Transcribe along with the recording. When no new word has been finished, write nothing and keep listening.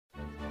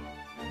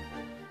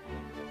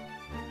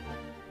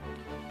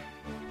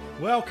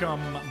Welcome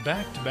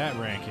back to Bat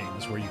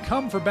Rankings, where you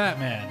come for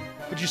Batman,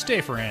 but you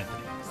stay for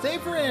Anthony. Stay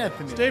for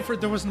Anthony.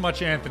 There wasn't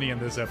much Anthony in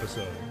this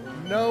episode.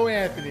 No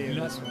Anthony in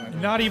this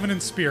one. Not even in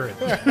spirit.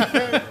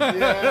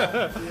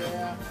 Yeah.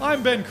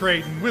 I'm Ben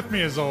Creighton, with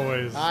me as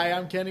always. Hi,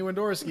 I'm Kenny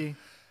Wendorsky.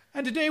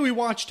 And today we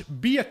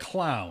watched Be a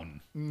Clown.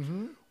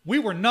 Mm-hmm. We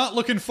were not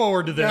looking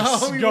forward to this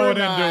No, we going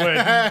were into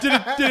not.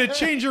 it. Did it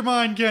change your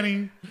mind,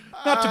 Kenny?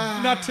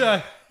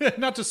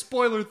 Not to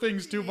spoiler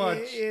things too much.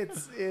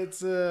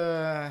 It's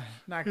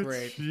not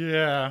great.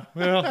 Yeah.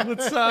 Well,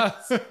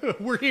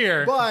 we're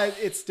here. But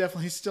it's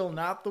definitely still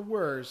not the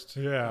worst.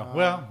 Yeah.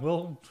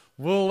 Well,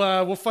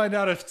 we'll find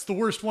out if it's the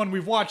worst one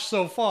we've watched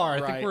so far. I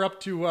think Right. we're up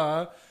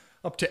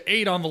to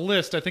 8 on the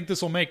list. I think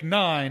this will make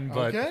 9.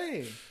 But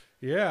Okay.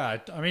 yeah,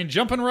 I mean,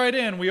 jumping right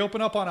in, we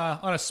open up on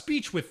a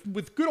speech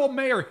with good old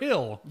Mayor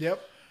Hill.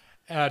 Yep.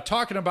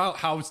 Talking about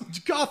how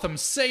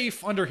Gotham's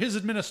safe under his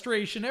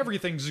administration.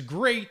 Everything's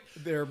great.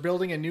 They're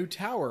building a new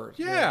tower.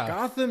 Yeah. The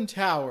Gotham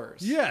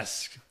Towers.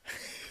 Yes.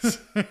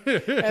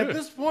 At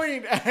this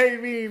point, I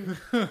mean,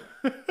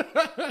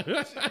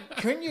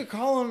 couldn't you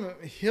call them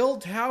Hill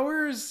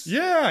Towers?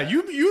 Yeah,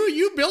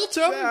 you built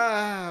them.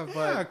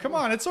 But Yeah, come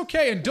on. It's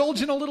okay.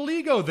 Indulge in a little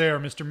ego there,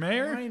 Mr.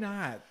 Mayor. why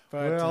not?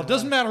 But, Well, it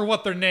doesn't matter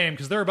what they're named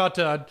because they're about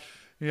to...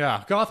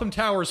 Yeah, Gotham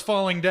Tower's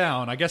falling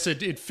down. I guess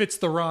it fits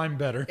the rhyme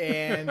better.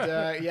 And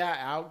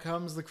out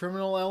comes the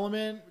criminal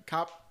element.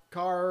 Cop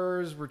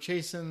cars were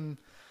chasing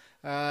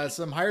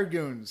some hired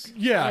goons.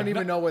 Yeah, I don't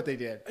even know what they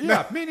did.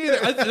 Yeah, me neither.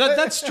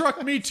 That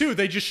struck me too.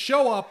 They just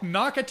show up,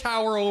 knock a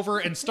tower over,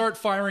 and start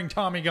firing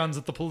Tommy guns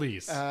at the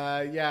police.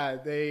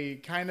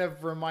 They kind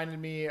of reminded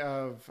me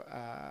of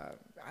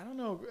I don't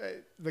know.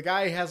 The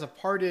guy has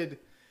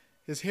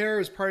his hair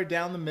is parted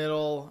down the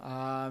middle.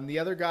 The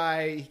other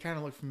guy, he kind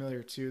of looked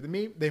familiar too.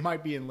 They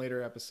might be in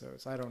later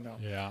episodes. I don't know.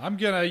 Yeah, I'm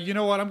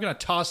gonna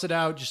toss it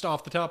out just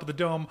off the top of the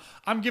dome.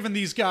 I'm giving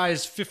these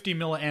guys 50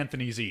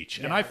 Anthonys each,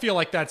 and I feel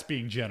like that's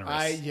being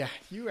generous.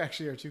 You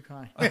actually are too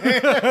kind.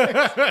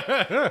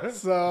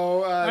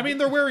 So, I mean,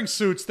 they're wearing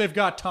suits. They've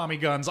got Tommy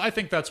guns. I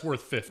think that's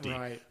worth 50.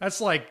 Right.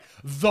 That's like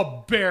the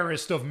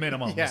barest of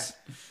minimums. yeah.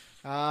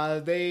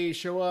 They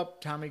show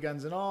up, Tommy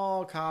guns and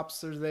all.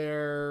 Cops are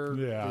there.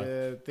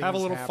 Yeah. Things Have a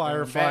little happen.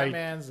 firefight.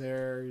 Batman's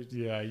there.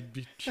 Yeah,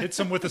 he hits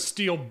him with a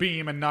steel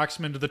beam and knocks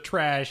him into the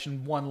trash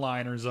and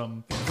one-liners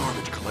him.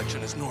 Garbage collection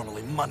is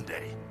normally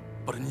Monday,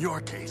 but in your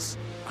case,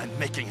 I'm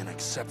making an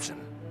exception.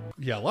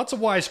 Yeah, lots of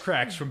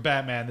wisecracks from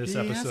Batman this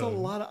episode. He has a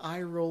lot of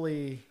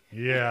eye-rolly.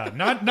 Yeah,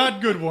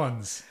 not good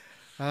ones.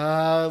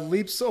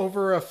 Leaps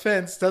over a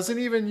fence. Doesn't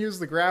even use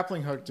the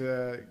grappling hook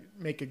to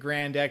make a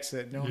grand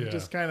exit. No, he Yeah.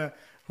 just kind of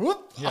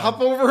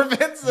hop over a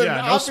fence and Yeah,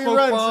 no off he smoke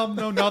runs. bomb,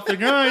 no nothing.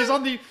 He's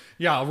on the...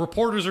 Yeah,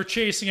 reporters are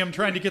chasing him,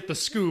 trying to get the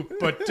scoop,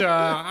 but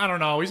I don't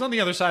know. He's on the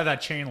other side of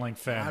that chain link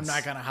fence. I'm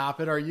not going to hop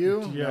it, are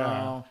you? Yeah.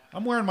 No.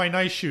 I'm wearing my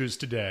nice shoes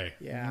today.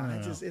 Yeah,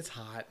 it's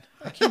hot.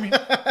 Came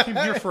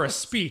here for a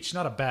speech,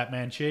 not a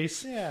Batman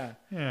chase. Yeah.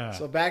 Yeah.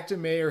 So back to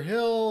Mayor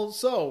Hill.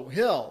 So,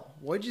 Hill,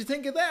 what'd you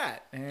think of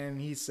that?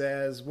 And he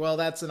says, well,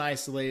 that's an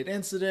isolated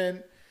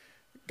incident.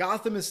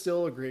 Gotham is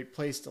still a great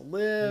place to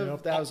live.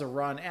 Yep. That was a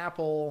rotten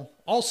apple.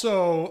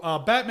 Also,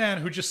 Batman,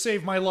 who just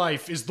saved my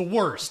life, is the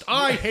worst.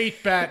 I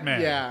hate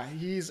Batman. Yeah,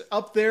 he's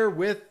up there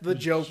with the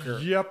Joker.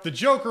 Yep, the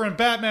Joker and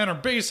Batman are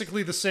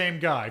basically the same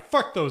guy.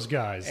 Fuck those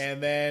guys.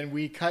 And then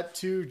we cut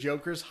to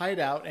Joker's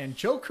hideout, and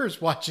Joker's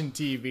watching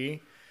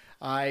TV.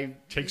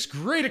 Takes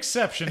great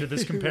exception to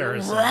this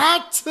comparison.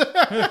 What?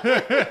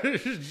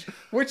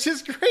 Which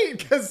is great,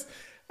 because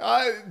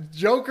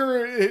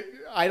Joker,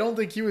 I don't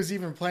think he was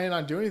even planning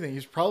on doing anything.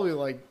 He's probably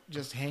like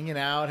just hanging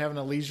out, having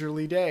a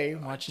leisurely day,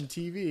 watching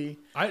TV.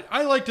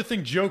 I like to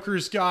think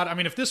Joker's got... I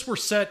mean, if this were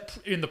set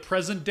in the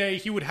present day,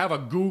 he would have a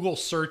Google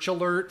search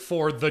alert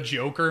for the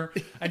Joker.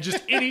 And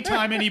just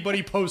anytime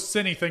anybody posts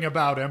anything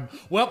about him,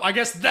 well, I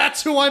guess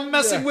that's who I'm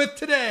messing with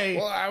today.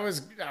 Well, I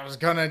was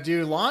gonna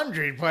do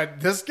laundry,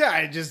 but this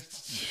guy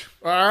just...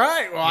 All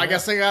right, well, I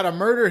guess I gotta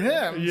murder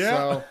him.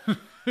 Yeah. So...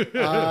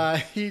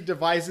 he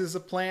devises a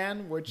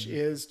plan, which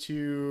is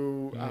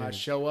to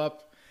show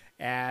up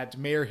at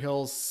Mayor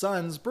Hill's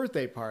son's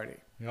birthday party.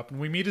 Yep,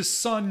 and we meet his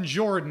son,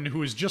 Jordan,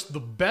 who is just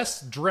the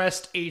best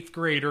dressed 8th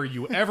grader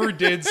you ever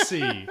did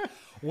see.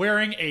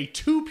 Wearing a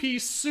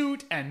 2-piece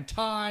suit and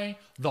tie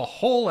the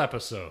whole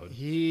episode.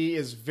 He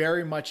is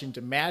very much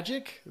into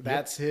magic.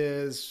 That's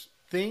his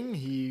thing.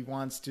 He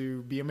wants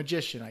to be a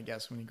magician, I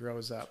guess, when he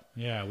grows up.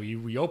 Yeah,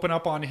 we open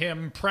up on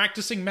him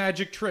practicing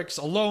magic tricks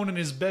alone in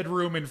his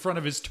bedroom in front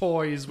of his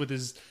toys with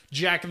his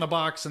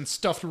Jack-in-the-Box and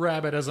stuffed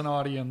rabbit as an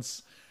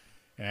audience.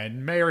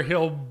 And Mayor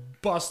Hill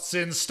busts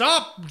in,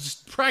 "Stop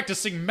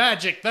practicing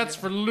magic, that's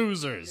for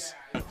losers."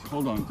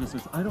 Hold on,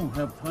 I don't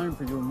have time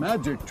for your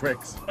magic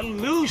tricks.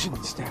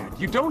 Illusions, Dad.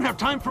 You don't have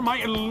time for my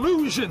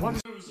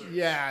illusions.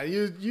 Yeah,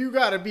 you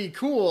gotta be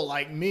cool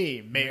like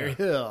me, Mayor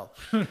Hill.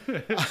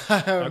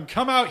 Now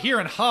come out here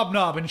and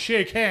hobnob and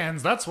shake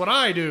hands, that's what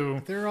I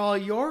do. They're all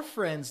your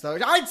friends, though.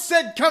 I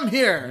said come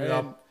here!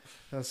 Yep.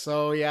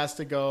 So he has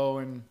to go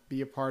and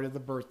be a part of the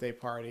birthday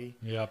party.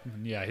 Yep.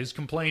 Yeah, his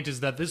complaint is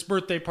that this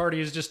birthday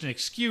party is just an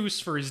excuse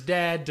for his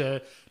dad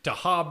to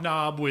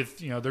hobnob with,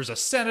 there's a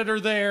senator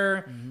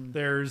there.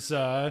 There's,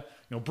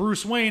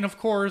 Bruce Wayne, of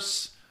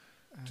course,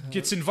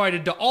 gets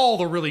invited to all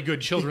the really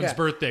good children's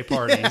birthday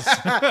parties.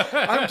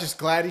 I'm just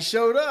glad he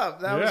showed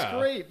up. That Yeah.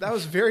 was great. That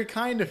was very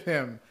kind of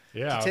him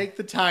Yeah. to take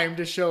the time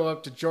to show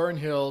up to Jordan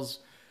Hill's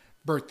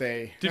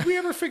birthday. Did we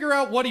ever figure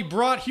out what he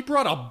brought? He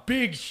brought a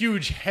big,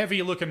 huge,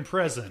 heavy-looking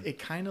present. It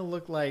kind of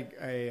looked like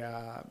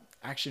a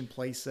action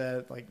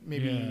playset, like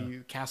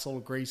maybe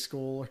Castle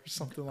Grayskull or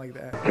something like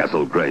that.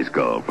 Castle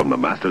Grayskull from the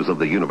Masters of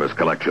the Universe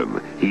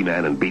collection.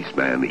 He-Man and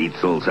Beastman, each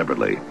sold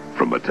separately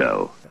from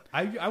Mattel.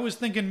 I was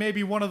thinking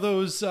maybe one of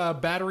those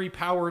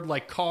battery-powered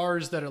like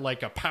cars that are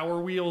like a Power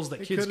Wheels that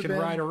kids could've can been.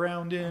 ride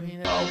around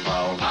in.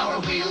 Power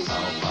wheels,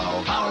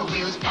 power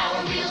wheels,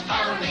 power wheels,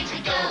 power makes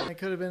it go. It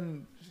could have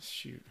been,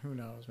 shoot, who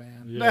knows,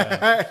 man.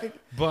 Yeah. Could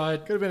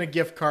But have been a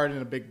gift card in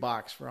a big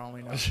box for all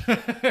we know.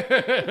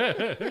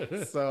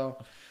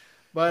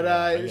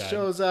 It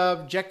shows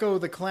up Jekko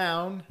the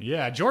Clown.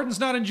 yeah, Jordan's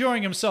not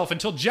enjoying himself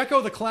until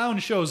Jekko the Clown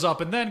shows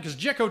up, and then because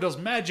Jekko does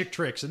magic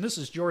tricks, and this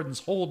is Jordan's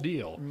whole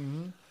deal.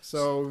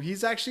 So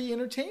he's actually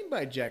entertained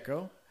by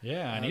Jekko.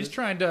 Yeah, and he's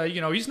trying to,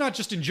 he's not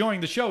just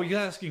enjoying the show. He's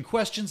asking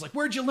questions like,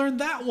 "Where'd you learn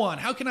that one?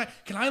 How can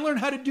I learn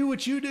how to do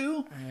what you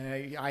do?"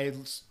 I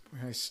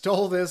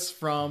stole this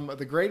from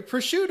the great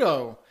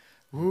Prosciutto,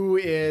 who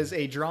is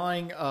a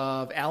drawing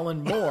of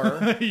Alan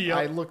Moore. Yep.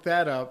 I looked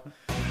that up.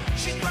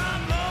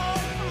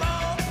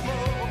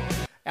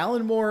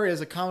 Alan Moore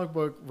is a comic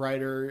book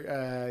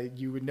writer.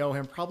 You would know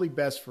him probably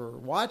best for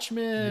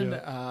Watchmen,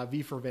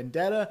 V for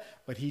Vendetta,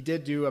 but he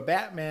did do a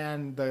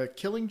Batman, The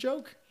Killing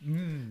Joke.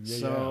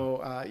 He's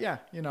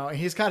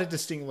got a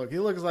distinct look. He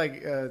looks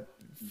like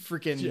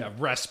freaking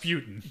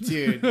Rasputin.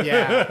 dude.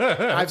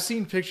 Yeah, I've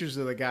seen pictures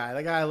of the guy.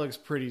 The guy looks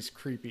pretty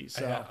creepy.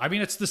 So I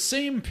mean, it's the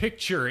same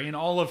picture in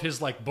all of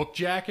his like book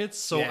jackets.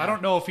 So Yeah. I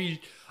don't know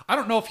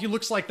if he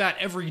looks like that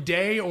every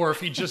day, or if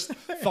he just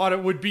thought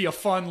it would be a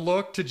fun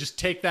look to just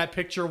take that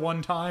picture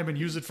one time and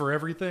use it for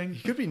everything.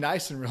 he could be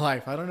nice in real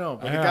life. I don't know,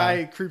 but the Yeah.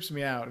 guy creeps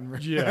me out.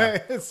 Yeah.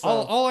 So-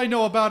 All I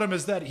know about him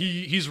is that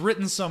he's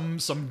written some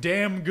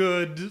damn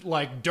good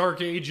like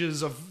dark age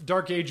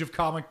of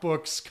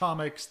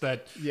comics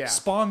that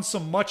spawned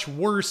some much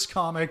worse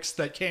comics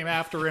that came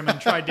after him and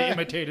tried to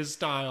imitate his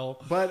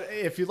style. But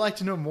if you'd like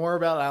to know more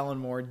about Alan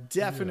Moore,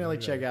 definitely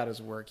check out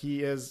his work.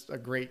 He is a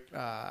great,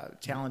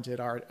 talented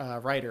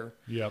writer.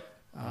 Yep.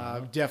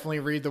 Definitely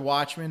read The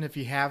Watchmen if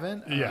you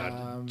haven't.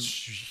 Yeah.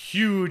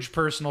 Huge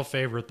personal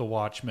favorite, The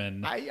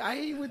Watchmen.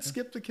 I would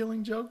skip The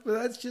Killing Joke, but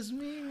that's just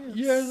me. It's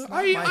Yeah, not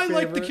I my like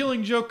the favorite.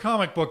 Killing Joke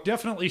comic book.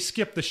 Definitely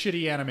skip the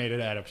shitty animated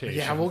adaptation.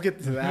 Yeah, we'll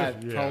get to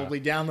that. Yeah. Probably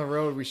down the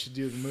road we should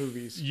do the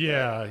movies.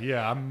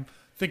 Yeah. I'm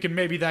thinking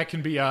maybe that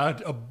can be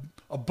a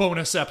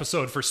bonus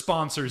episode for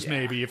sponsors,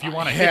 maybe. If you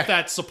want to hit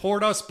that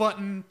support us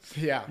button.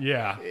 Yeah.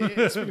 Yeah.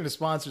 Speaking of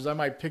sponsors, I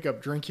might pick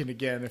up drinking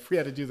again if we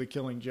had to do The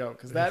Killing Joke,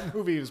 because that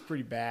movie was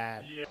pretty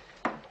bad.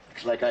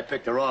 Looks like I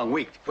picked the wrong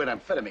week to quit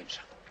amphetamines.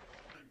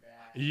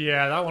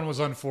 Yeah, that one was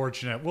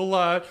unfortunate.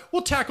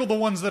 We'll tackle the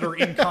ones that are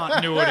in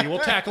continuity. We'll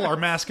tackle our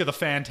Mask of the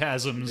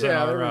Phantasms.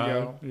 Yeah, and there we our,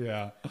 go.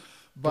 Yeah.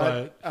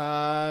 But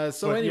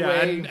anyway,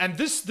 yeah, and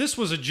this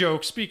was a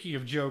joke, speaking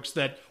of jokes,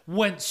 that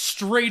went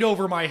straight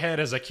over my head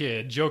as a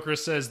kid. Joker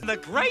says, The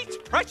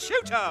great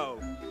prosciutto.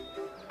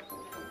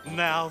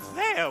 Now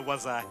there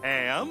was a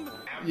ham.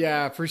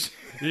 yeah,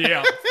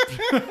 yeah.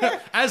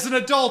 As an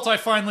adult, I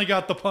finally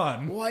got the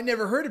pun. well, I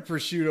never heard of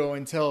prosciutto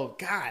until,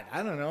 God,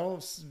 I don't know,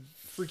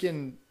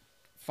 freaking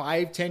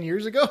 5-10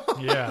 years ago.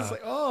 Yeah. It's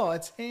like, oh,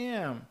 it's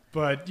ham.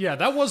 But yeah,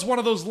 that was one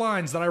of those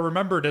lines that I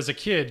remembered as a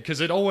kid, because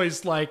it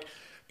always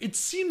it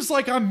seems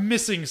like I'm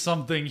missing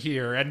something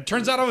here. And it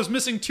turns out I was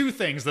missing two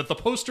things, that the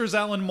poster's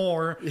Alan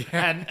Moore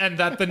and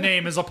that the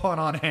name is a pun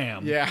on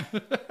ham. Yeah,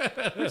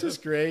 which is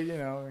great, you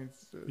know.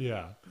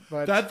 Yeah.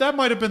 But- That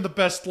might have been the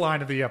best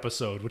line of the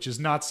episode, which is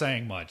not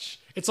saying much.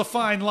 It's a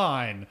fine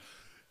line.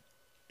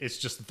 It's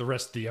just that the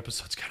rest of the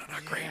episode's kind of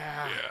not great.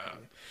 Yeah.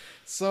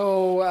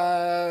 So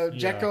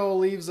Jekko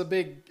leaves a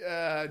big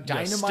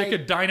dynamite. Stick a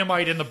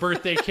dynamite in the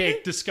birthday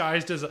cake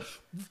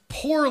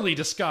poorly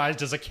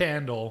disguised as a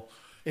candle.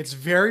 It's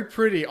very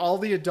pretty. All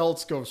the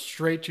adults go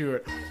straight to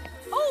it.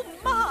 Oh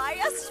my,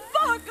 a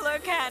sparkler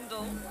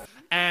candle!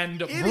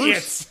 And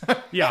Idiots.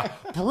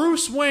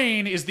 Bruce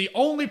Wayne is the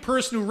only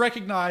person who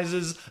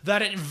recognizes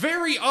that it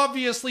very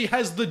obviously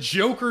has the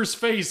Joker's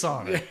face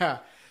on it. Yeah,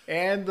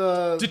 and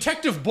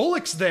Detective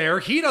Bullock's there.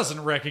 He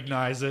doesn't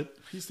recognize it.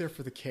 he's there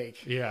for the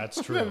cake. Yeah, it's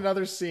In true.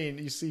 another scene,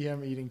 you see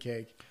him eating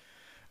cake.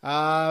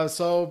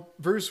 So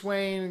Bruce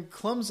Wayne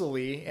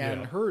clumsily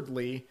and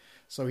hurriedly,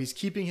 so he's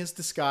keeping his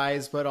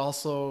disguise, but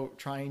also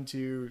trying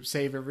to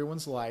save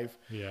everyone's life.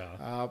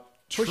 Yeah.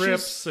 Pushes-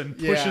 Trips and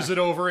pushes yeah. it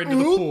over into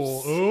the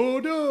pool. Oh,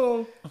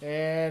 no.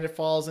 And it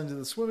falls into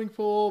the swimming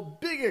pool.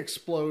 Big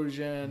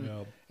explosion.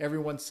 Yep.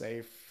 Everyone's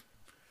safe.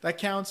 That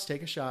counts.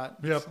 Take a shot.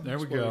 Yep, It's an there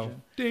we go.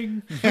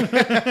 explosion.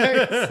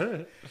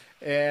 Ding.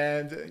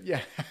 And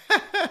yeah,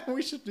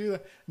 we should do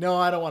that. No,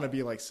 I don't want to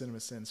be like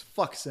CinemaSins.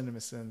 Fuck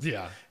CinemaSins.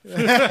 Yeah.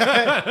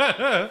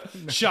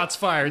 Shots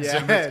fired. Yeah,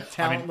 Cinema.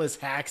 talentless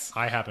hacks.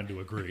 I happen to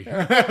agree.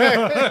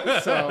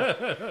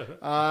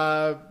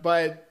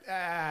 But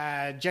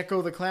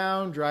Jekko the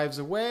Clown drives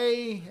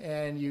away,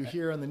 and you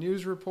hear on the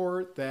news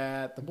report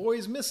that the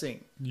boy's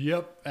missing.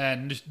 Yep.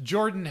 And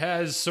Jordan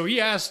has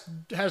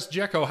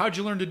Jekko, how'd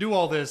you learn to do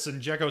all this?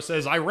 And Jekko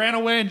says, I ran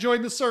away and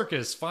joined the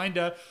circus. Find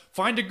a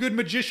good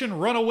magician,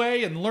 run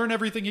away, and learn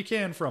everything you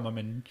can from him.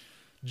 And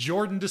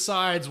Jordan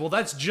decides, well,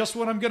 that's just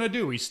what I'm going to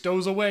do. He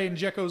stows away in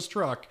Jekko's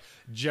truck.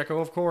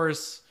 Jekko, of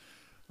course,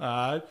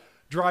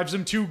 drives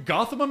him to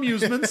Gotham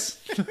Amusements.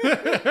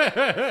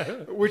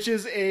 Which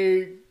is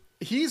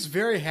he's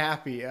very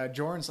happy.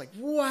 Jordan's like,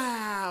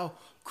 wow,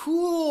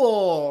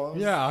 cool.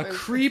 Yeah, a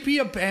creepy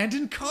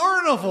abandoned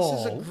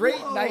carnival. This is a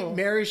great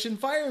nightmarish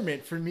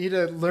environment for me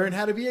to learn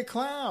how to be a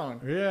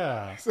clown.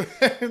 Yeah.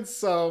 And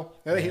so,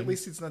 at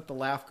least it's not the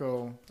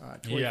LAFCO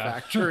toy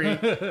factory.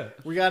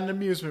 We got an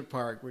amusement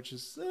park,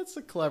 that's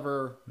a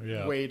clever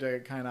way to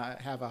kind of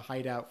have a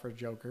hideout for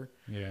Joker.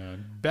 Yeah.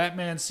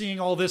 Batman,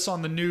 seeing all this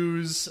on the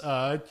news,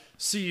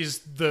 sees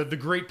the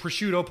Great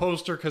Prosciutto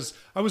poster, because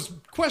I was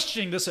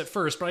questioning this at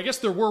first, but I guess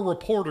there were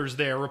reporters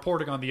there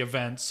reporting on the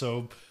event,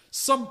 so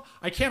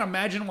I can't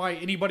imagine why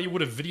anybody would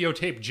have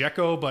videotaped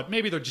Jekko, but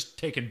maybe they're just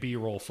taking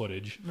B-roll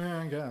footage. Yeah,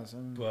 I guess.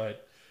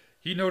 But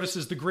he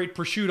notices the Great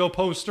Prosciutto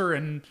poster,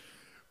 and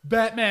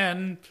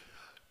Batman,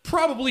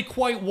 probably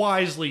quite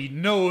wisely,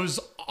 knows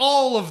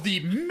all of the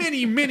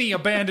many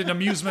abandoned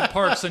amusement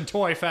parks and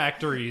toy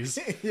factories.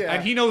 Yeah.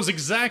 And he knows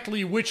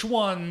exactly which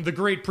one the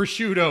Great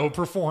Prosciutto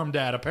performed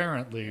at,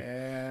 apparently.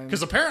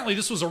 Because apparently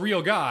this was a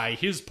real guy.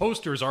 His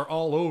posters are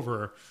all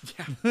over.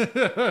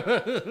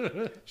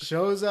 Yeah.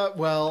 Shows up,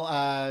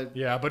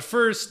 but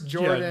first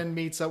Jordan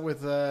meets up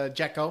with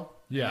Jekko.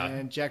 Yeah.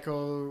 And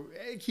Jekko,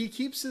 he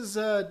keeps his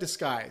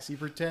disguise. He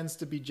pretends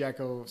to be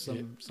Jekko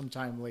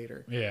sometime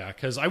later. Yeah,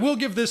 because I will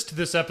give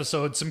this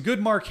episode some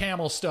good Mark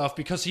Hamill stuff,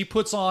 because he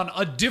puts on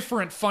a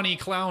different funny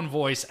clown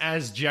voice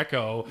as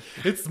Jekko.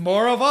 It's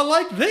more of a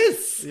like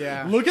this.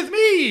 Yeah. Look at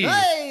me.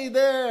 Hey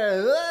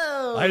there.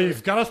 Whoa.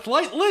 I've got a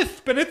slight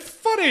lisp and it's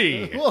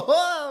funny.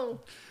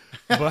 Whoa.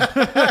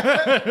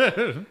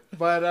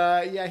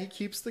 But he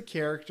keeps the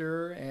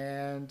character,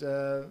 and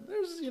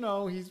there's he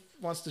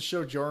wants to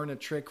show Jordan a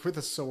trick with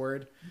a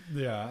sword.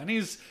 Yeah, and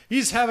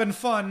he's having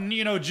fun,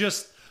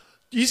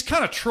 he's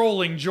kind of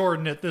trolling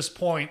Jordan at this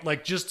point,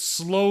 like just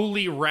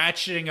slowly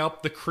ratcheting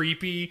up the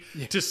creepy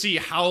to see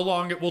how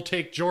long it will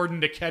take Jordan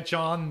to catch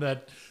on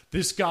that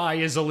this guy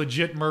is a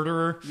legit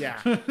murderer. Yeah.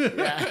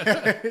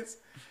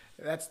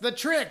 That's the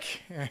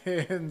trick.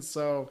 And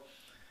so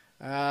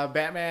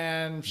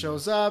Batman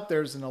shows up.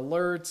 There's an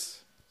alert.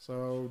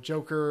 So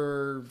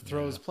Joker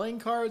throws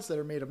playing cards that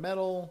are made of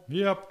metal.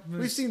 Yep.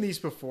 We've seen these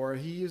before.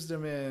 He used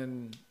them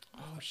in...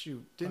 Oh,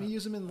 shoot. Didn't he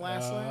use them in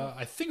Last Light?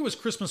 I think it was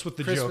Christmas with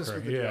the Joker.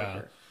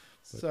 Joker.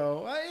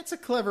 So it's a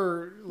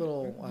clever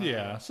little...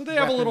 so they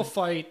have a little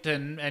fight,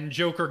 and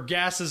Joker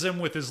gasses him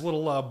with his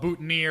little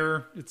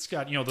boutonniere. It's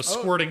got, the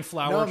squirting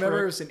flower trick.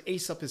 Remember, it was an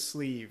ace up his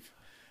sleeve,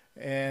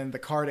 and the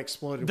card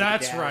exploded with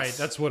That's gas. right.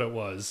 That's what it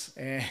was.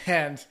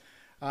 And...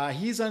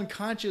 he's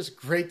unconscious.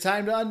 Great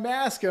time to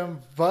unmask him,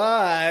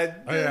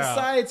 but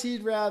decides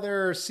he'd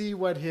rather see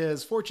what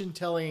his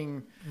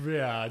fortune-telling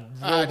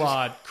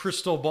robot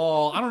crystal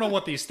ball. I don't know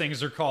what these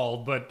things are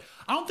called, but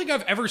I don't think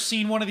I've ever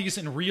seen one of these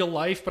in real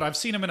life, but I've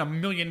seen them in a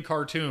million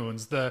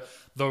cartoons. The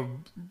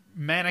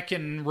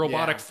mannequin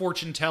robotic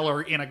fortune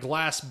teller in a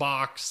glass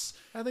box.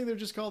 I think they're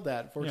just called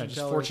that.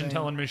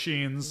 Fortune-telling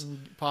machines.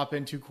 Pop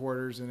in 2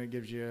 quarters and it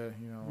gives you,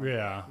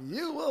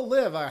 you will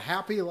live a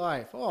happy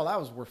life. Oh, that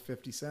was worth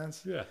 50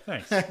 cents. Yeah,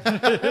 thanks.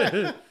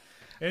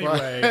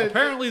 Anyway,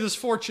 apparently this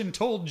fortune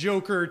told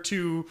Joker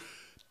to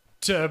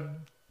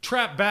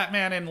trap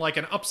Batman in like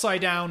an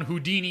upside-down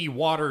Houdini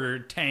water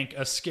tank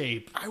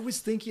escape. I was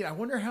thinking, I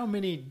wonder how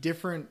many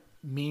different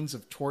means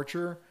of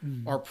torture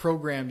are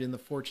programmed in the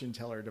fortune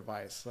teller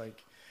device.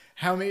 Like,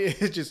 how many...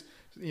 It just...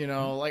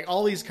 like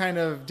all these kind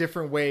of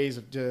different ways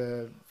of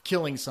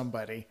killing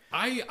somebody.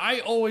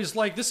 I always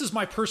this is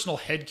my personal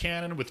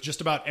headcanon with just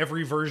about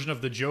every version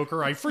of the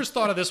Joker. I first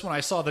thought of this when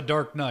I saw The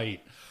Dark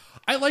Knight.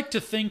 I like to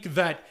think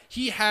that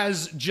he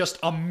has just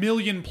a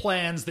million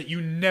plans that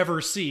you never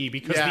see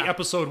because the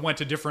episode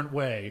went a different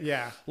way.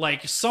 Yeah.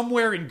 Like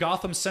somewhere in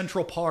Gotham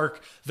Central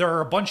Park, there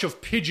are a bunch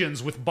of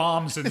pigeons with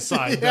bombs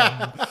inside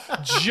them.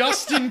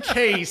 Just in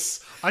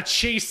case a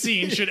chase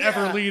scene should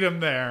ever lead him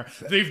there.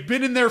 They've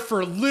been in there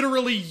for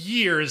literally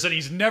years and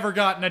he's never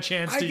gotten a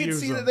chance to use them. I can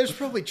see that there's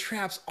probably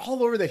traps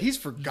all over that he's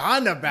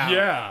forgotten about.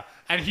 Yeah.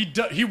 And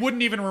he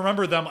wouldn't even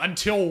remember them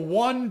until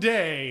one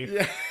day.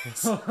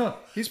 Yes.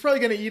 He's probably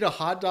going to eat a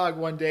hot dog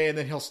one day and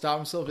then he'll stop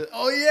himself and,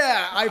 oh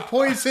yeah, I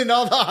poisoned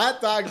all the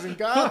hot dogs in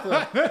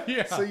Gotham.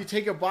 So you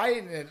take a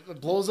bite and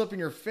it blows up in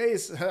your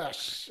face. I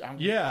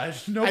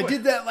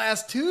did that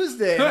last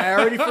Tuesday and I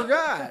already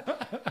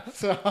forgot.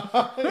 So,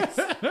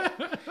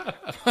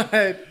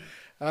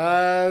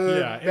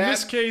 Yeah, in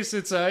this case,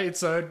 it's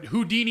a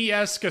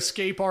Houdini-esque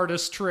escape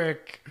artist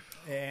trick.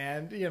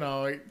 And,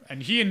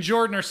 And he and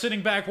Jordan are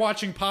sitting back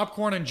watching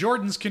popcorn, and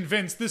Jordan's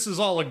convinced this is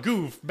all a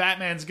goof.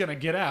 Batman's gonna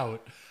get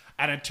out.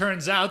 And it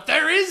turns out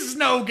there is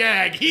no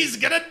gag. He's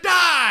gonna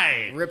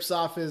die! rips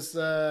off his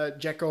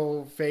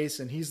Gecko face,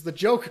 and he's the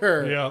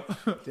Joker.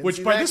 Yeah.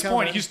 Which by this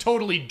point, he's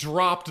totally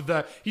dropped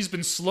he's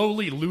been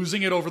slowly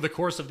losing it over the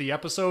course of the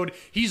episode.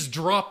 He's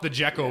dropped the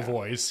Gecko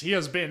voice. He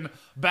has been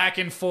back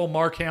in full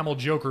Mark Hamill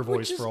Joker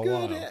voice for a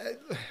while.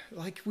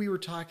 Like we were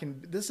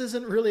talking, this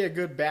isn't really a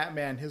good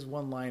Batman, his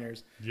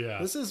one-liners. Yeah.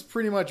 This is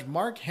pretty much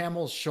Mark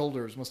Hamill's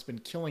shoulders must have been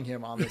killing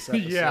him on this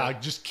episode. Yeah,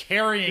 just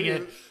carrying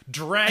it,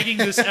 dragging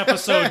this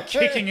episode,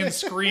 kicking and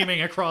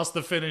screaming across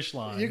the finish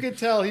line. You could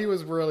tell he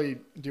was really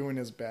doing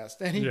his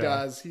best, and he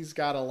does. He's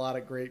got a lot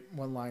of great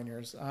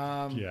one-liners.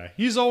 Yeah,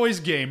 he's always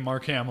game,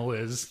 Mark Hamill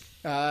is.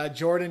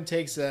 Jordan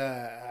takes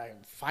a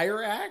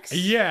fire axe?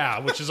 Yeah,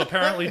 which is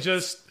apparently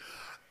just...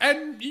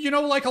 And,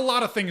 like a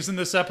lot of things in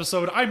this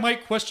episode, I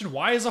might question,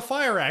 why is a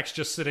fire axe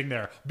just sitting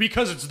there?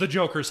 Because it's the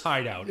Joker's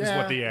hideout, is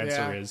what the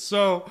answer is.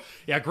 So,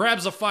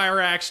 grabs a fire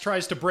axe,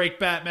 tries to break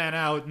Batman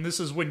out, and this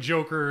is when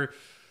Joker...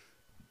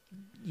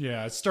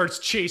 Yeah, starts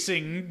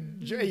chasing...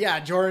 Yeah,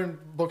 Jordan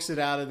books it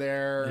out of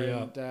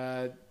there.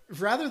 And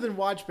rather than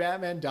watch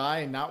Batman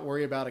die and not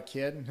worry about a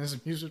kid in his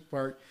amusement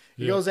park,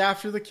 he goes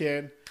after the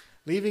kid,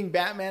 leaving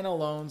Batman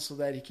alone so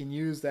that he can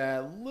use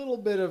that little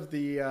bit of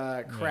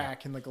the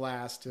crack in the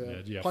glass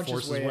to punch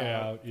his way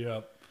out.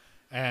 Yep.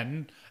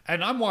 And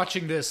I'm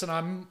watching this and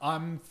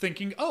I'm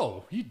thinking,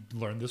 oh, he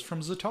learned this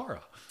from Zatara.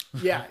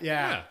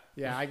 Yeah.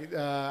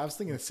 I was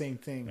thinking the same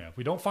thing. Yeah,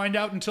 we don't find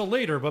out until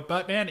later, but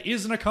Batman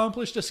is an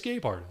accomplished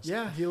escape artist.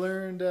 Yeah, he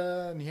learned,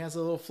 and he has a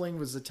little fling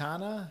with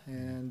Zatanna,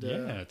 and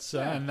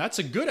and that's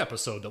a good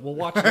episode that we'll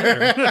watch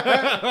later,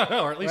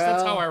 or at least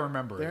that's how I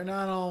remember they're it.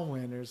 Not all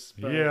winners.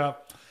 But yeah.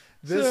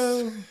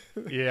 There's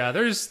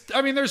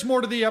more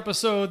to the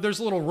episode. There's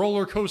a little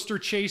roller coaster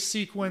chase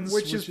sequence,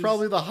 which is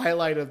probably the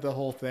highlight of the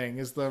whole thing,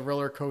 is the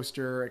roller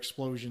coaster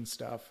explosion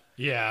stuff.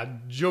 Yeah,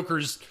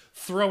 Joker's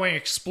throwing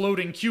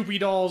exploding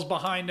Cupid dolls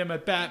behind him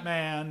at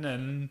Batman,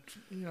 and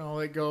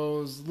it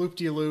goes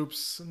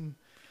loop-de-loops, and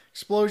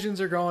explosions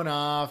are going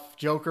off.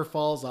 Joker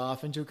falls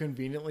off into a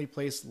conveniently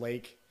placed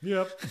lake.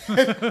 Yep.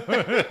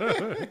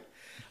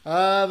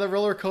 The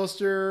roller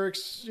coaster,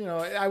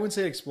 I wouldn't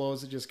say it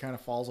explodes. It just kind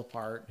of falls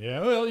apart. Yeah,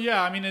 well,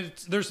 yeah. I mean,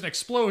 there's an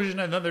explosion,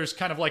 and then there's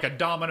kind of like a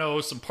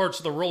domino. Some parts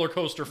of the roller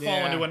coaster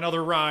fall into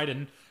another ride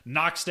and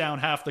knocks down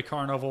half the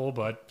carnival.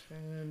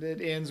 And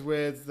it ends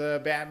with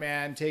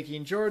Batman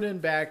taking Jordan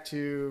back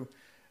to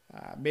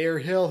Mayor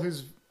Hill,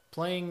 who's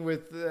playing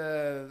with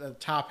the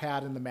top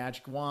hat and the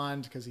magic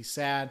wand because he's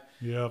sad.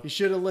 Yep. He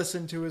should have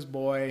listened to his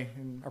boy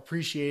and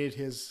appreciated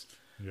his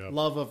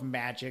love of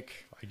magic,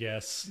 I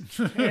guess.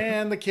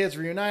 And the kids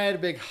reunited, a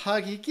big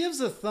hug. He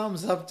gives a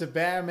thumbs up to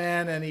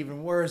Batman, and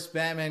even worse,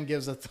 Batman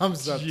gives a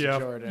thumbs up to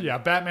Jordan. Yeah,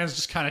 Batman's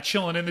just kind of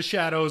chilling in the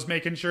shadows,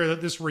 making sure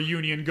that this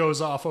reunion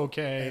goes off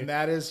okay. And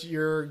that is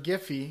your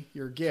GIF.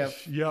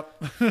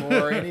 Yep.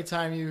 Or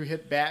anytime you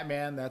hit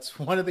Batman, that's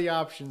one of the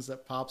options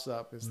that pops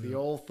up, is the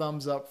old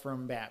thumbs up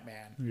from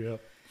Batman.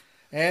 Yep.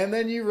 And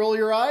then you roll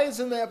your eyes,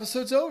 and the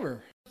episode's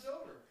over.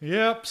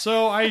 Yep,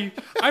 so I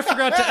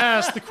forgot to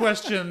ask the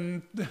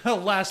question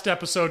last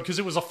episode because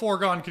it was a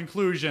foregone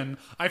conclusion.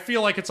 I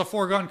feel like it's a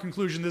foregone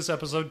conclusion this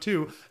episode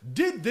too.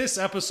 Did this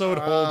episode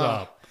hold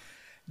up?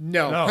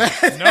 No,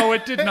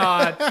 it did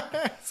not.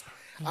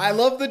 I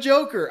love the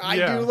Joker. I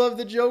do love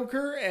the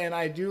Joker, and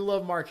I do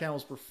love Mark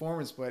Hamill's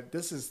performance, but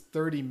this is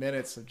 30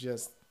 minutes of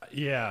just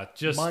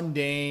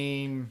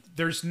mundane.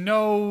 There's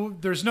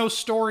no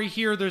story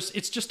here.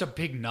 It's just a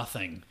big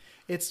nothing.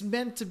 It's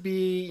meant to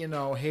be,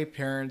 hey,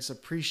 parents,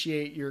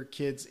 appreciate your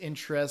kids'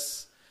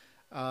 interests.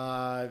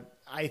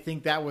 I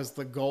think that was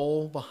the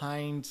goal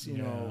behind,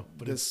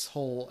 this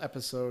whole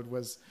episode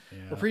was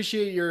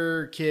appreciate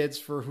your kids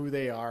for who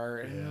they are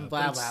and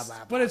blah, blah,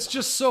 blah. But it's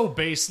just so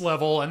base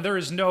level, and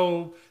there's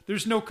no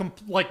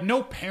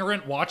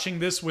parent watching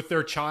this with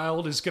their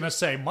child is going to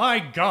say, my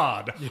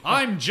God,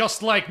 I'm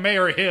just like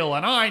Mayor Hill,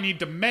 and I need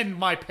to mend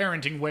my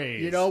parenting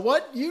ways. You know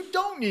what? You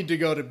don't need to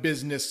go to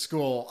business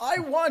school. I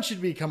want you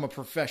to become a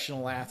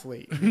professional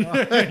athlete.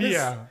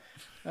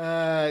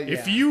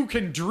 If you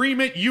can dream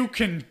it, you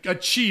can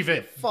achieve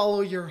it.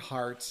 Follow your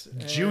heart,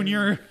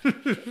 Junior.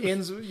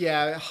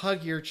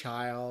 Hug your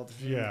child.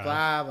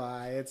 Blah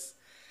blah. It's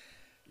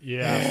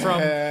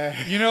from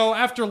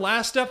after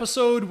last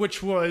episode,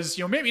 which was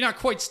maybe not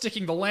quite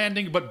sticking the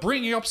landing, but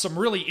bringing up some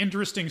really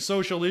interesting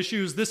social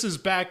issues. This is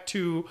back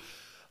to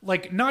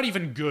not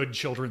even good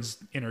children's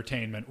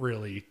entertainment,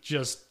 really,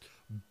 just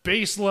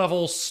base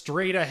level,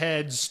 straight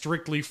ahead,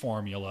 strictly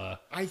formula.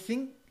 I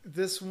think.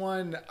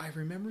 I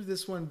remember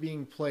this one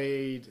being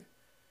played,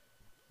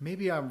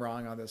 maybe I'm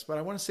wrong on this, but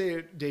I want to say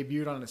it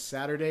debuted on a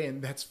Saturday,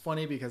 and that's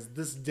funny because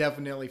this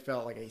definitely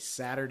felt like a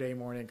Saturday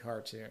morning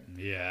cartoon.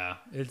 Yeah,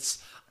 it's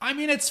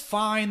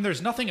fine.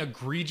 There's nothing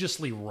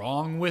egregiously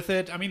wrong with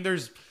it. I mean,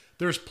 there's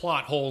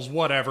plot holes,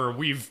 whatever.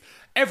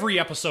 every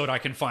episode I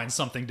can find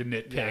something to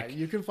nitpick. Yeah,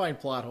 you can find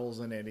plot holes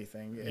in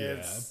anything.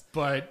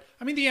 But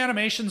I mean, the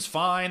animation's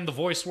fine, the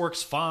voice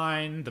work's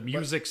fine, the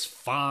music's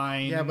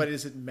fine. Yeah, but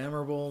is it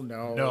memorable?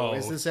 No. No.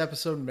 Is this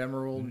episode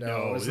memorable?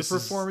 No. Is the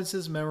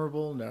performances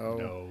memorable? No.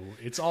 No.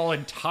 It's all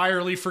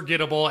entirely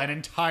forgettable and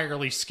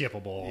entirely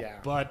skippable. Yeah.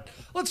 But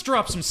let's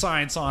drop some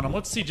science on them.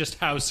 Let's see just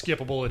how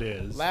skippable it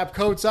is. Lab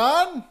coats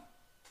on.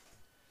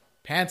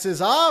 Pants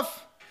is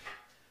off.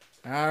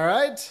 All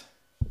right.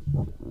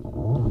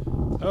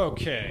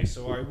 Okay,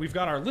 so we've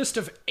got our list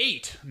of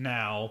 8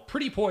 now.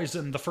 Pretty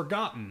Poison, The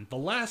Forgotten, The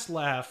Last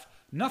Laugh,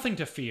 Nothing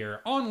to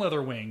Fear, On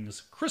Leather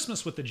Wings,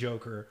 Christmas with the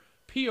Joker,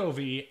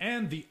 POV,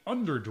 and The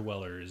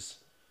Underdwellers.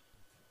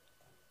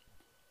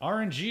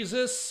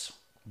 RNGesus,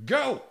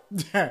 go!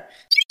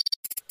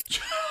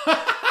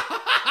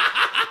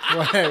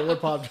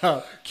 What popped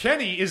up?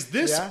 Kenny, is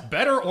this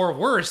better or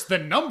worse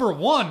than number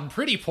 1,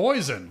 Pretty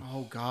Poison?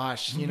 Oh,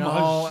 gosh. You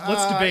know,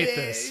 let's debate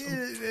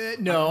this.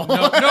 No.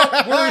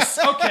 No, worse.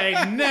 Okay,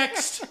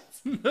 next.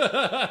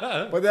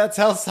 But that's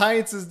how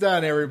science is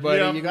done,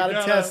 everybody. Yep, you got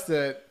to test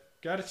it.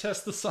 Got to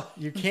test the science.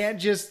 You can't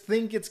just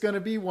think it's going to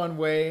be one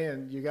way,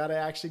 and you got to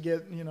actually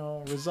get,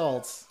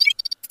 results.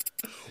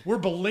 We're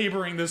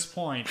belaboring this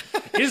point.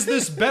 Is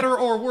this better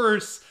or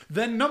worse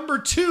than number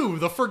 2,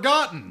 The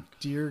Forgotten?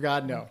 Dear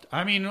God, no.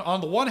 I mean,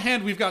 on the one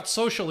hand, we've got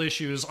social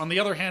issues. On the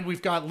other hand,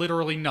 we've got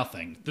literally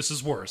nothing. This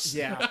is worse.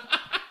 Yeah.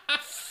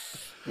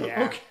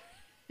 Yeah. Okay.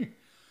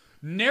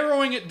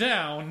 Narrowing it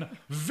down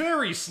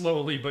very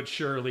slowly but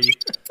surely.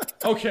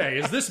 Okay,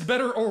 is this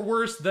better or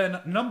worse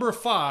than number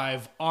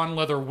 5, On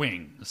Leather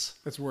Wings?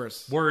 It's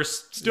worse.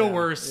 Worse. Still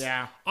worse.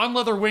 Yeah. On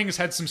Leather Wings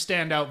had some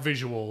standout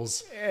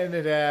visuals. And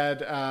it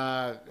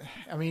had,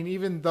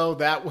 even though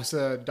that was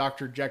a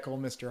Dr. Jekyll,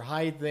 Mr.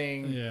 Hyde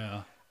thing,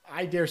 yeah,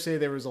 I dare say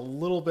there was a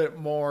little bit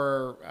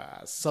more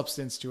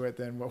substance to it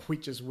than what we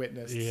just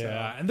witnessed.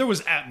 Yeah, and there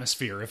was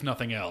atmosphere, if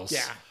nothing else.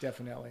 Yeah,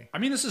 definitely. I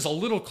mean, this is a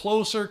little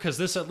closer because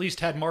this at least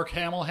had Mark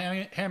Hamill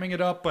hamming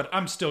it up, but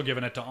I'm still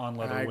giving it to On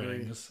Leather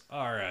Wings.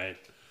 All right.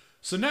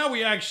 So now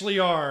we actually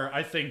are,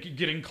 I think,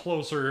 getting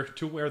closer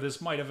to where this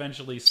might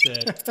eventually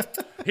sit.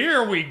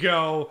 Here we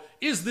go.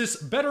 Is this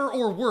better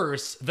or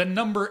worse than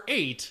number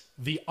 8,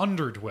 The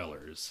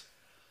Underdwellers?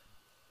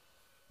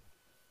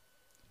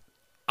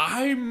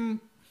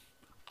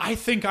 I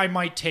think I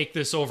might take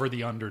this over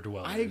The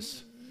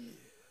Underdwellers.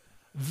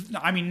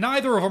 I mean,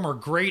 neither of them are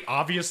great,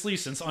 obviously,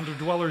 since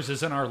Underdwellers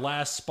is in our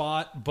last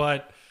spot,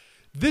 but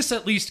this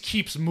at least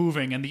keeps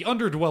moving, and The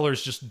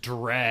Underdwellers just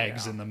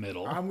drags in the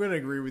middle. I'm going to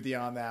agree with you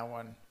on that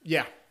one.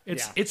 Yeah.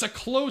 It's a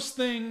close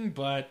thing,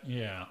 but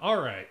yeah. All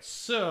right,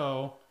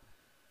 so...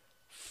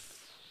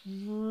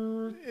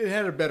 It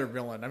had a better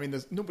villain. I mean,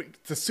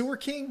 the Sewer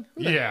King?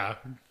 Yeah.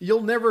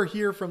 You'll never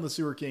hear from the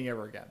Sewer King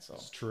ever again, so...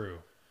 It's true.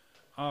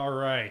 All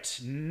right,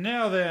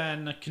 now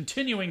then,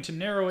 continuing to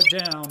narrow it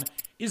down,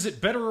 is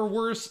it better or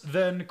worse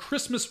than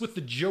Christmas with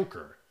the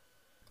Joker?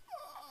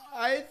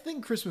 I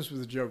think Christmas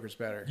with the Joker's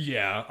better.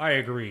 Yeah, I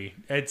agree.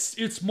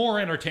 It's more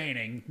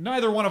entertaining.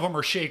 Neither one of them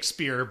are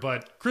Shakespeare,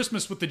 but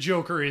Christmas with the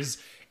Joker is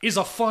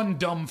a fun,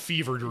 dumb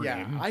fever dream.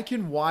 Yeah, I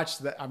can watch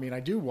that. I mean, I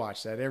do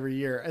watch that every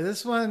year. And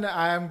this one,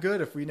 I'm good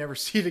if we never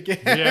see it again.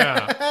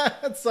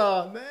 Yeah.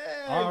 So,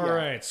 all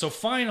right. So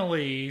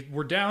finally,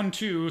 we're down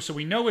to, so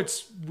we know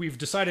we've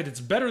decided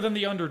it's better than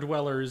The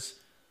Underdwellers,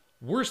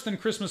 worse than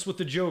Christmas with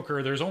the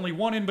Joker. There's only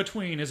one in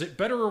between. Is it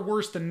better or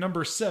worse than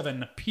number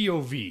 7,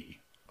 POV?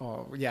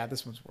 Oh, yeah,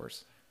 this one's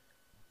worse.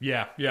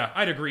 Yeah,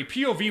 I'd agree.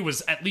 POV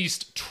was at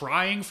least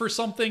trying for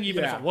something,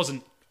 even if it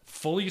wasn't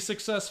fully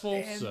successful.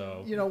 And,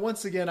 so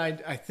once again, I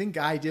think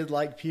I did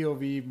like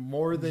POV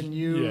more than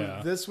you.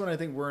 Yeah. This one, I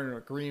think we're in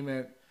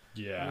agreement.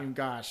 Yeah. I mean,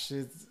 gosh,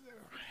 it's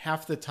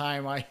half the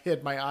time I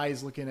hid my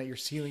eyes looking at your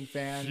ceiling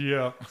fan.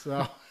 Yeah.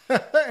 So.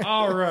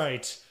 All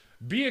right.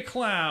 Be a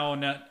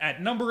Clown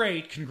at number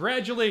 8.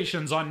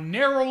 Congratulations on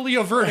narrowly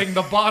averting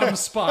the bottom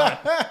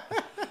spot.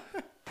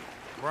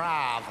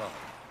 Bravo.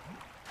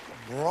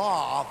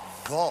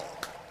 Bravo.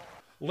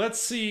 Let's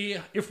see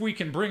if we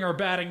can bring our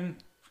batting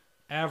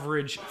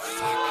average.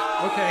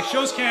 Fuck. Okay,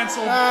 show's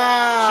canceled.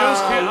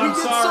 Show's canceled. I'm we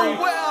did sorry.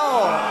 so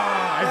well.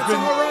 That's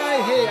all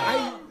right. Hey,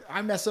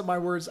 I mess up my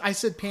words. I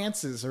said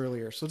pantses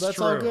earlier, so that's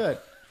all good.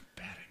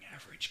 Batting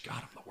average.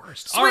 God, I'm the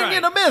worst. Swing all right.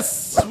 and a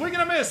miss. Swing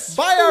and a miss.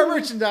 Buy our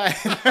merchandise.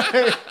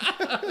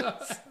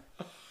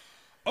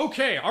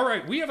 Okay, all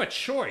right. We have a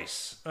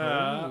choice.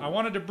 I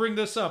wanted to bring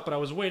this up, but I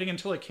was waiting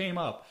until it came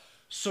up.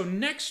 So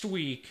next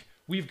week,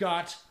 we've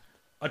got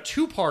a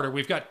two-parter.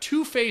 We've got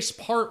Two-Face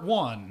Part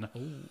 1.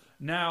 Ooh.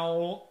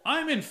 Now,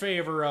 I'm in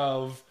favor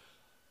of...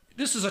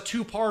 This is a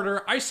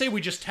two-parter. I say we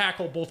just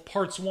tackle both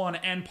Parts 1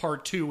 and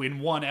Part 2 in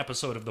one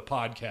episode of the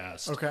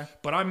podcast. Okay.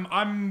 But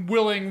I'm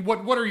willing...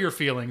 What are your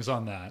feelings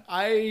on that?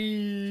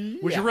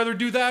 Would you rather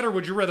do that, or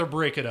would you rather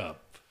break it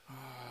up?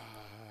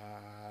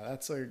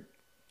 That's a...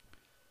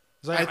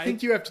 I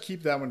think you have to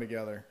keep that one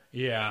together.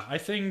 Yeah, I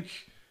think...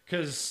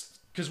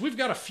 Because we've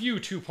got a few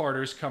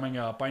two-parters coming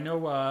up. I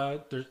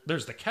know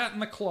there's The Cat in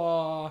the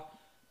Claw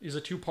is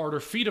a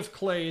two-parter. Feet of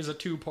Clay is a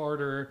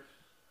two-parter.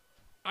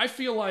 I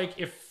feel like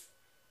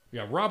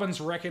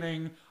Robin's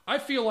Reckoning. I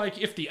feel like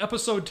if the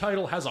episode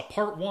title has a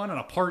part 1 and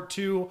a part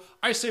 2,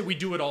 I say we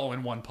do it all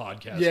in one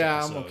podcast. Yeah,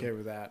 episode. I'm okay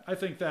with that. I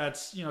think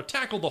that's,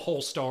 tackle the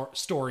whole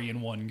story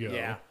in one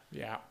go.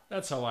 Yeah.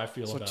 That's how I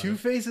feel about it. So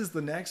Two-Face is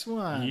the next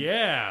one.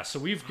 Yeah, so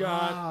we've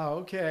got...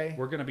 okay.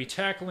 We're going to be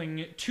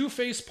tackling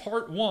Two-Face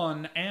Part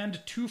 1 and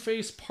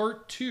Two-Face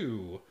Part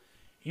 2,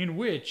 in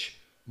which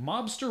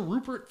mobster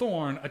Rupert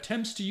Thorne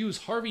attempts to use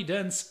Harvey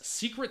Dent's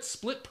secret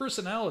split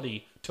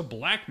personality to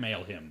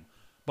blackmail him.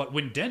 But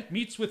when Dent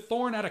meets with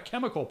Thorne at a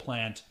chemical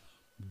plant,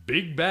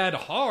 Big Bad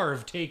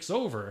Harv takes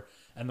over,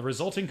 and the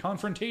resulting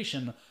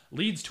confrontation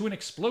leads to an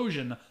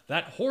explosion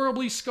that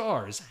horribly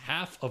scars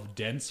half of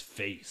Dent's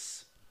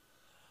face.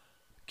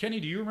 Kenny,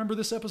 do you remember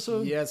this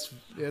episode? Yes,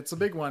 it's a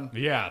big one.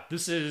 Yeah,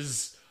 this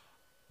is...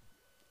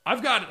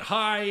 I've got it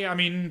high. I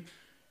mean,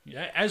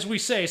 as we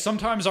say,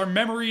 sometimes our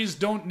memories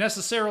don't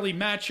necessarily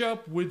match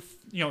up with,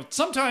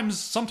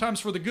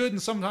 sometimes for the good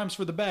and sometimes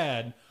for the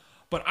bad.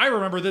 But I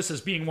remember this as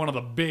being one of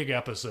the big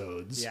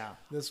episodes. Yeah,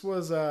 this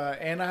was,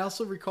 and I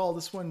also recall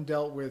this one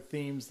dealt with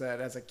themes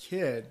that as a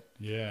kid.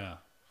 Yeah.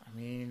 I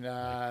mean,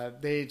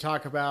 they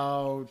talk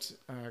about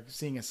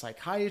seeing a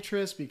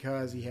psychiatrist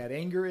because he had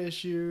anger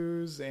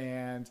issues,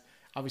 and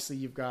obviously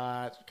you've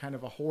got kind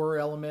of a horror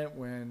element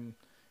when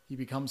he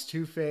becomes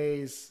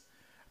Two-Face.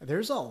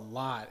 There's a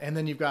lot, and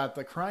then you've got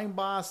the crime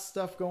boss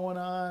stuff going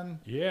on.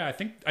 Yeah,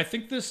 I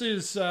think this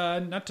is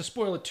not to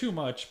spoil it too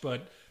much,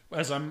 but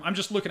as I'm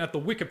just looking at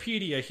the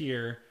Wikipedia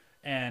here,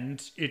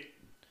 and it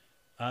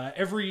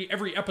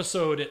every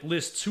episode it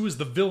lists who is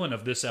the villain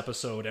of this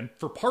episode, and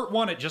for part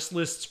 1 it just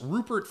lists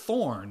Rupert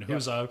Thorne,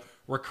 who's a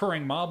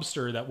recurring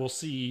mobster that we'll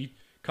see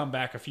come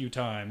back a few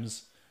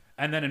times,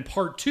 and then in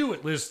part 2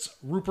 it lists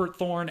Rupert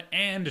Thorne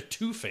and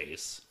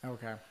Two-Face.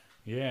 Okay.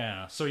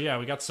 Yeah. So yeah,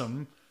 we got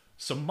some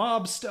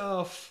mob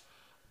stuff.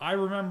 I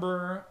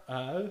remember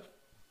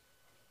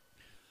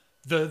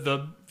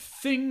the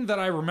thing that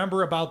I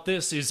remember about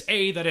this is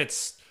that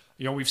it's,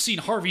 we've seen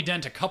Harvey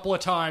Dent a couple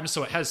of times,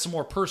 so it has some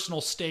more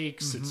personal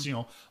stakes. Mm-hmm.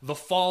 It's, the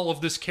fall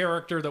of this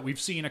character that we've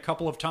seen a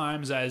couple of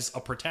times as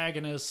a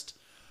protagonist.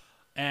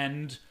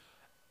 And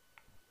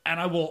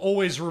I will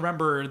always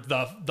remember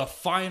the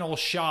final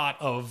shot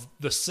of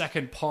the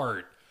second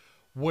part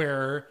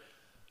where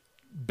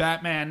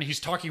Batman, he's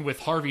talking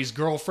with Harvey's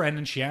girlfriend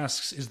and she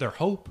asks, "Is there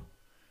hope?"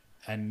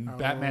 And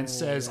Batman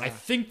says, I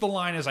think the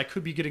line is, I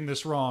could be getting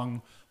this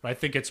wrong, but I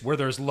think it's, "Where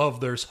there's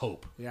love, there's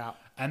hope." Yeah.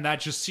 And that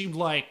just seemed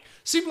like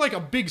a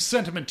big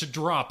sentiment to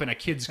drop in a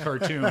kid's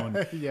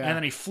cartoon. Yeah. And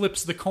then he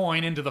flips the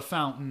coin into the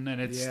fountain and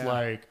it's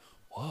like,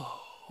 whoa.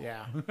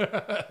 Yeah.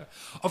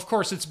 Of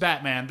course, it's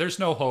Batman. There's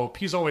no hope.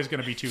 He's always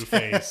going to be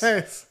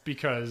Two-Face.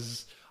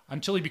 Because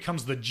until he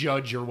becomes the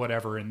judge or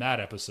whatever in that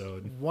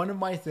episode. One of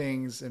my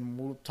things, and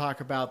we'll talk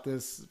about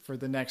this for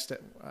the next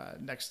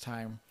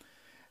time,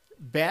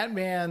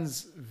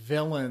 Batman's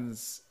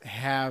villains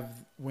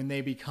have, when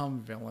they become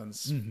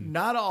villains,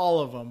 not all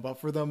of them, but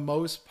for the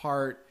most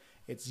part,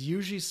 it's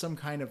usually some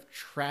kind of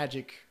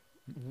tragic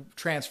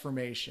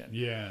transformation.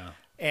 Yeah.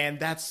 And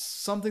that's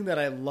something that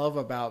I love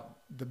about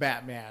the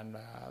Batman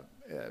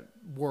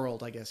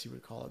world, I guess you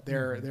would call it,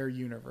 their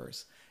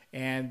universe.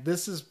 And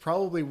this is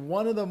probably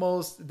one of the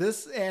most,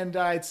 this and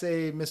I'd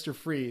say Mr.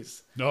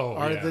 Freeze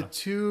are the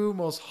two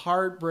most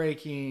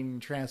heartbreaking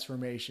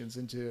transformations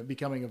into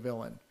becoming a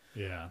villain.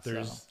 Yeah,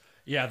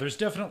 there's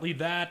definitely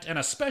that, and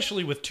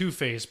especially with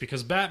Two-Face,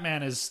 because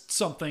Batman is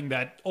something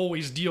that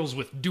always deals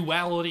with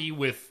duality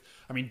with,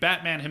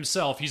 Batman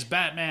himself, he's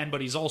Batman, but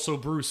he's also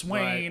Bruce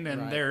Wayne,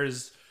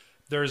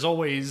 there's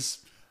always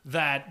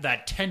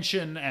that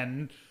tension,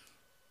 and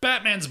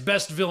Batman's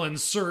best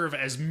villains serve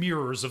as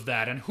mirrors of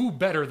that, and who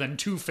better than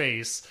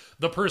Two-Face,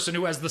 the person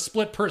who has the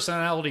split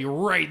personality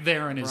right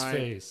there in his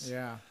face.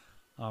 Yeah.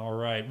 All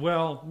right,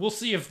 well, we'll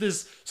see if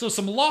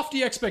some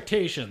lofty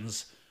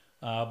expectations,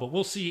 but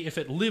we'll see if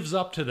it lives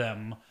up to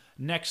them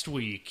next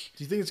week.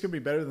 Do you think it's going to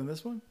be better than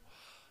this one?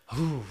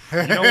 Ooh,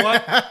 you know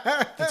what?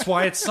 That's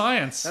why it's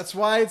science. That's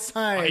why it's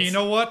science. You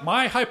know what?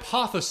 My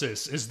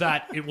hypothesis is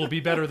that it will be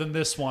better than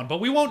this one, but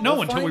we won't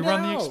know until we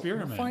run the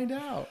experiment. We'll find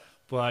out.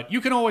 But you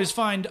can always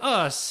find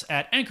us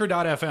at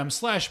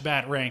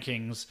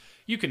anchor.fm/batrankings.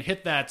 You can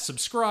hit that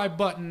subscribe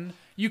button.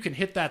 You can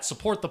hit that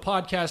support the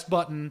podcast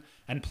button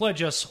and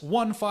pledge us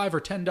 $1, $5,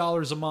 or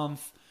 $10 a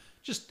month.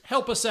 Just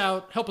help us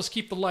out, help us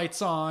keep the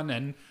lights on,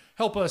 and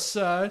help us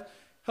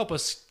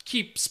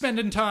keep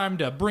spending time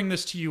to bring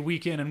this to you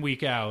week in and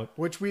week out.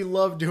 Which we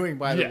love doing,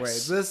 by the way.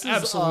 This is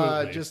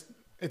absolutely.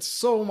 It's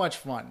so much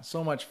fun.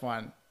 So much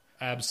fun.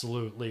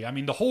 Absolutely.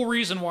 The whole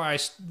reason why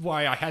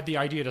I had the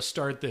idea to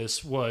start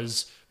this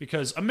was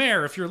because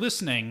Amer, if you're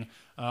listening,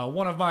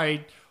 one of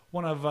my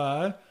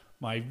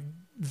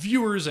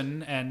viewers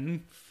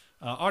and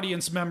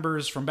audience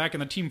members from back in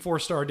the Team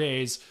 4-Star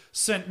days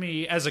sent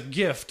me as a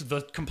gift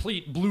the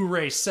complete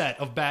Blu-ray set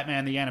of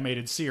Batman the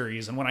Animated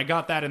Series. And when I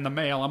got that in the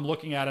mail, I'm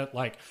looking at it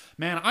like,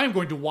 man, I'm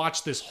going to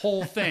watch this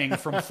whole thing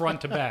from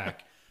front to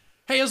back.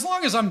 Hey, as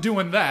long as I'm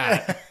doing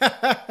that,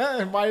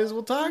 Might as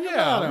well talk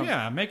about him.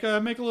 yeah, make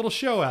a little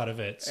show out of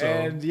it. So.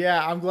 And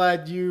yeah, I'm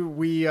glad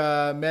we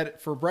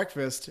met for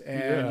breakfast, and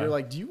Yeah. you're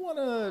like, do you want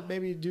to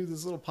maybe do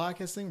this little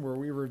podcast thing where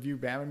we review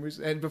Batman movies?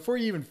 And before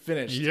you even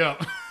finished, yeah.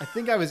 I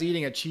think I was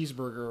eating a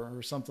cheeseburger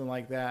or something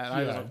like that. And I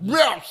was Yeah. like,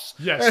 yes!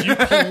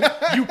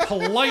 Yes, you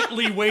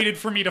politely waited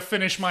for me to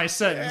finish my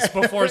sentence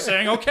before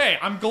saying, "Okay,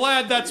 I'm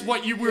glad that's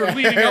what you were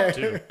leading up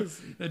to."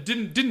 It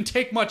didn't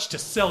take much to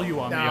sell you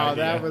on the No, idea.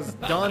 that was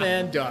done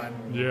and done.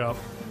 Yeah.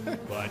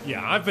 But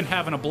yeah, I've been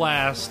having a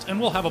blast, and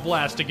we'll have a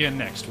blast again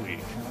next week.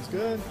 Sounds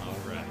good. All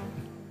right.